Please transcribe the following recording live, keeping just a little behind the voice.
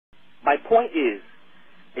my point is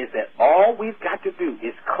that all we've got to do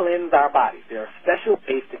is cleanse our bodies. There are special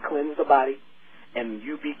ways to cleanse the body, and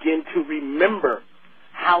you begin to remember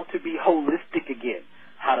how to be holistic again,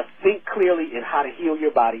 how to think clearly and how to heal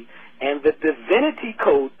your body, and the divinity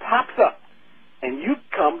code pops up, and you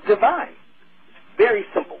become divine. It's very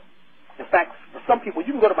simple. In fact, for some people,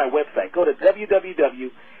 you can go to my website. Go to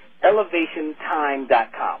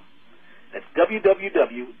www.elevationtime.com. That's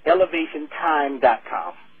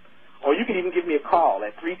www.elevationtime.com. Or you can even give me a call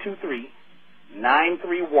at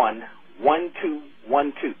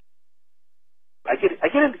 323-931-1212. I get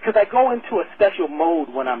in because I go into a special mode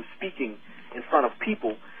when I'm speaking in front of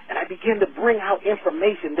people, and I begin to bring out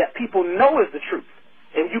information that people know is the truth.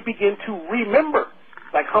 And you begin to remember,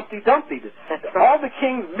 like Humpty Dumpty. All the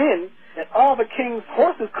king's men and all the king's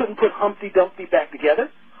horses couldn't put Humpty Dumpty back together.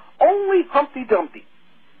 Only Humpty Dumpty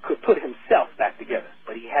could put himself back together.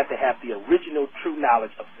 But he had to have the original true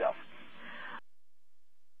knowledge of self.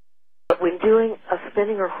 But when doing a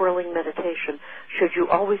spinning or whirling meditation, should you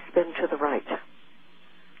always spin to the right?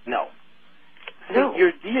 No. No. See,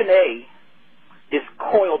 your DNA is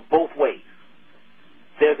coiled both ways.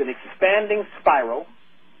 There's an expanding spiral,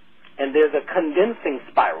 and there's a condensing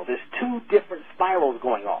spiral. There's two different spirals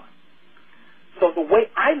going on. So the way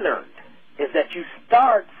I learned is that you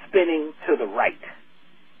start spinning to the right.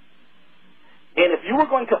 And if you were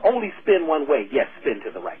going to only spin one way, yes, spin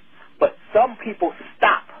to the right. But some people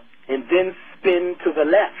stop and then spin to the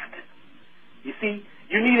left. You see,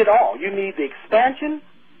 you need it all. You need the expansion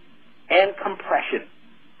and compression.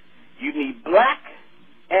 You need black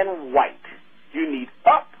and white. You need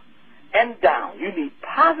up and down. You need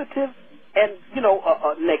positive and,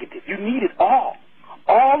 negative. You need it all.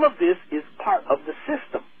 All of this is part of the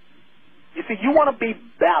system. You see, you want to be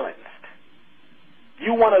balanced.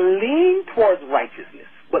 You want to lean towards righteousness,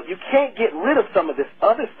 but you can't get rid of some of this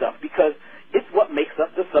other stuff because it's what makes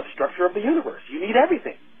up the substructure of the universe. You need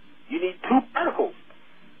everything. You need two particles.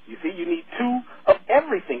 You see, you need two of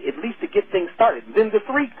everything, at least to get things started. And then the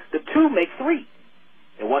two make three.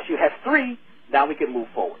 And once you have three, now we can move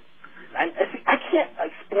forward. And I can't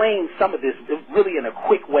explain some of this really in a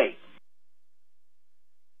quick way.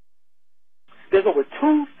 There's over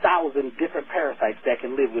 2,000 different parasites that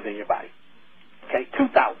can live within your body. Okay,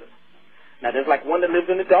 2,000. Now, there's like one that lives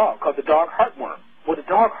in the dog called the dog heartworm. Well, the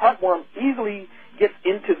dog heartworm easily gets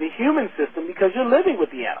into the human system because you're living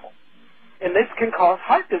with the animal. And this can cause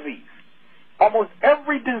heart disease. Almost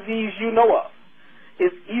every disease you know of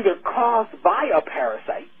is either caused by a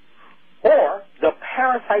parasite or the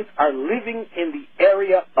parasites are living in the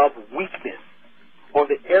area of weakness or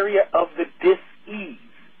the area of the dis-ease.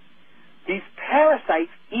 These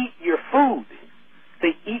parasites eat your food.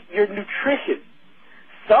 They eat your nutrition.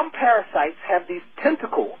 Some parasites have these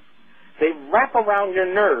tentacles. They wrap around your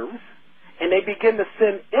nerves, and they begin to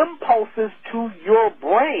send impulses to your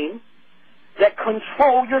brain that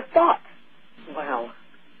control your thoughts. Wow.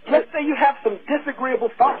 Let's say you have some disagreeable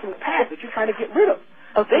thoughts from the past that you're trying to get rid of.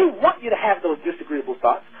 Okay. They want you to have those disagreeable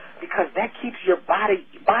thoughts because that keeps your body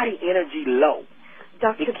energy low.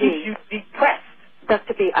 Dr. It keeps you depressed.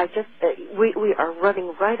 Dr. B, we are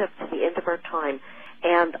running right up to the end of our time,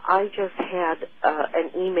 and I just had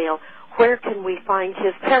an email. Where can we find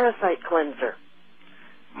his parasite cleanser?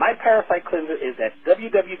 My parasite cleanser is at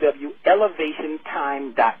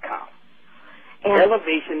www.elevationtime.com.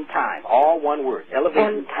 Elevation Time, all one word,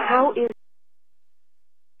 Elevation and Time. How is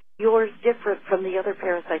yours different from the other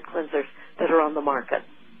parasite cleansers that are on the market?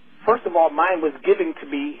 First of all, mine was given to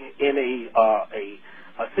me in a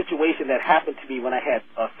situation that happened to me when I had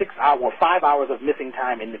 5 hours of missing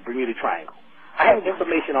time in the Bermuda Triangle. I have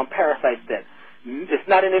information on parasites that it's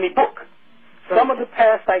not in any book. Some of the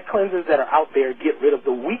parasite cleansers that are out there get rid of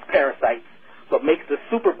the weak parasites, but makes the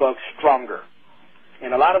superbugs stronger.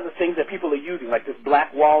 And a lot of the things that people are using, like this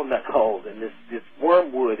black walnut hulls and this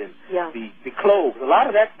wormwood and the cloves, a lot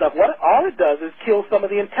of that stuff, all it does is kill some of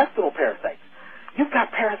the intestinal parasites. You've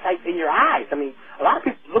got parasites in your eyes. I mean, a lot of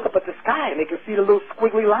people look up at the sky and they can see the little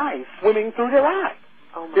squiggly lines swimming through their eyes.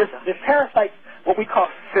 Oh my God. This parasites, what we call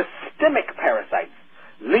systemic parasites,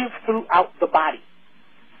 live throughout the body.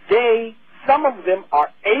 Some of them are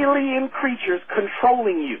alien creatures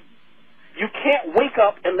controlling you. You can't wake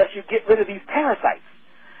up unless you get rid of these parasites.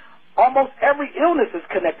 Almost every illness is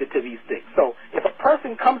connected to these things. So if a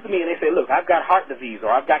person comes to me and they say, look, I've got heart disease or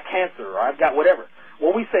I've got cancer or I've got whatever,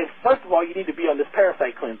 well, we say, first of all, you need to be on this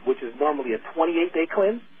parasite cleanse, which is normally a 28-day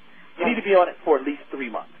cleanse. You need to be on it for at least 3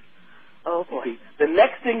 months. Oh, boy. The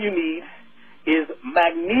next thing you need is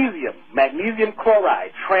magnesium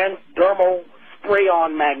chloride, transdermal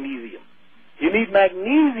spray-on magnesium. You need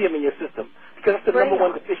magnesium in your system because it's the number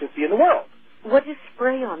one deficiency. In in the world. What is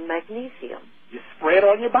spray-on magnesium? You spray it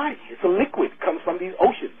on your body. It's a liquid. It comes from these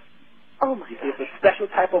oceans. Oh, my God. It's a special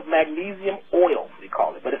type of magnesium oil, they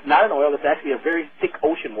call it. But it's not an oil. It's actually a very thick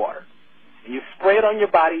ocean water. And you spray it on your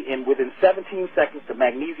body, and within 17 seconds, the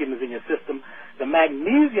magnesium is in your system. The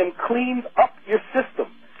magnesium cleans up your system.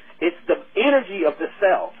 It's the energy of the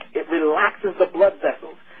cell. It relaxes the blood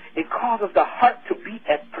vessels. It causes the heart to beat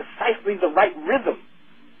at precisely the right rhythm.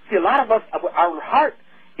 See, a lot of us, our heart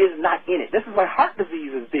is not in it. This is why heart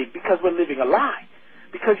disease is big, because we're living a lie.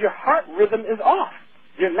 Because your heart rhythm is off.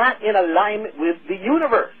 You're not in alignment with the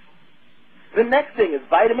universe. The next thing is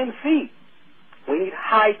vitamin C. We need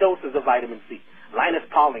high doses of vitamin C. Linus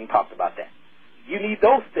Pauling talked about that. You need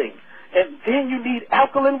those things. And then you need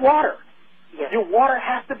alkaline water. Yes. Your water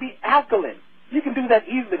has to be alkaline. You can do that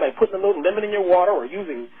easily by putting a little lemon in your water or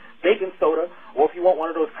using baking soda, or if you want one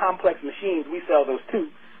of those complex machines, we sell those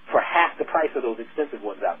too for half the price of those expensive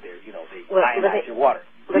ones out there. You know, they ionize your water.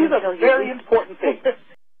 These are very important things.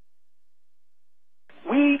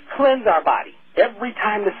 We cleanse our body every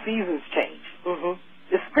time the seasons change. Mm-hmm.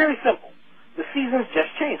 It's very simple. The seasons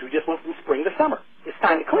just change. We just went from spring to summer. It's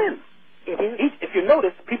time to cleanse. It is. If you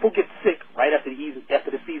notice, people get sick right after the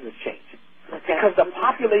seasons change. Because the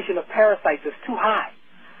population of parasites is too high.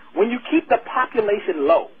 When you keep the population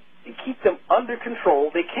low and keep them under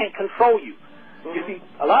control, they can't control you. Mm-hmm. You see,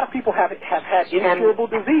 a lot of people have had incurable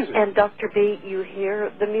diseases. And Dr. B, you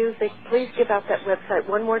hear the music. Please give out that website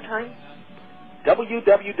one more time.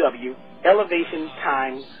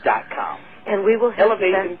 www.elevationtime.com. And we will have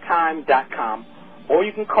elevationtime.com, or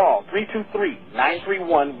you can call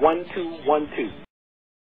 323-931-1212.